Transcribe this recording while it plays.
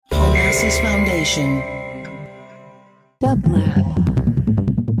Genesis Foundation. Dublab.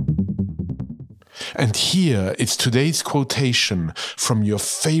 And here is today's quotation from your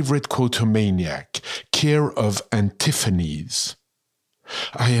favorite quotomaniac, Care of Antiphanes.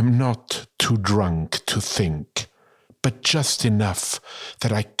 I am not too drunk to think, but just enough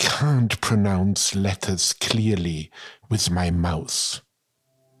that I can't pronounce letters clearly with my mouth.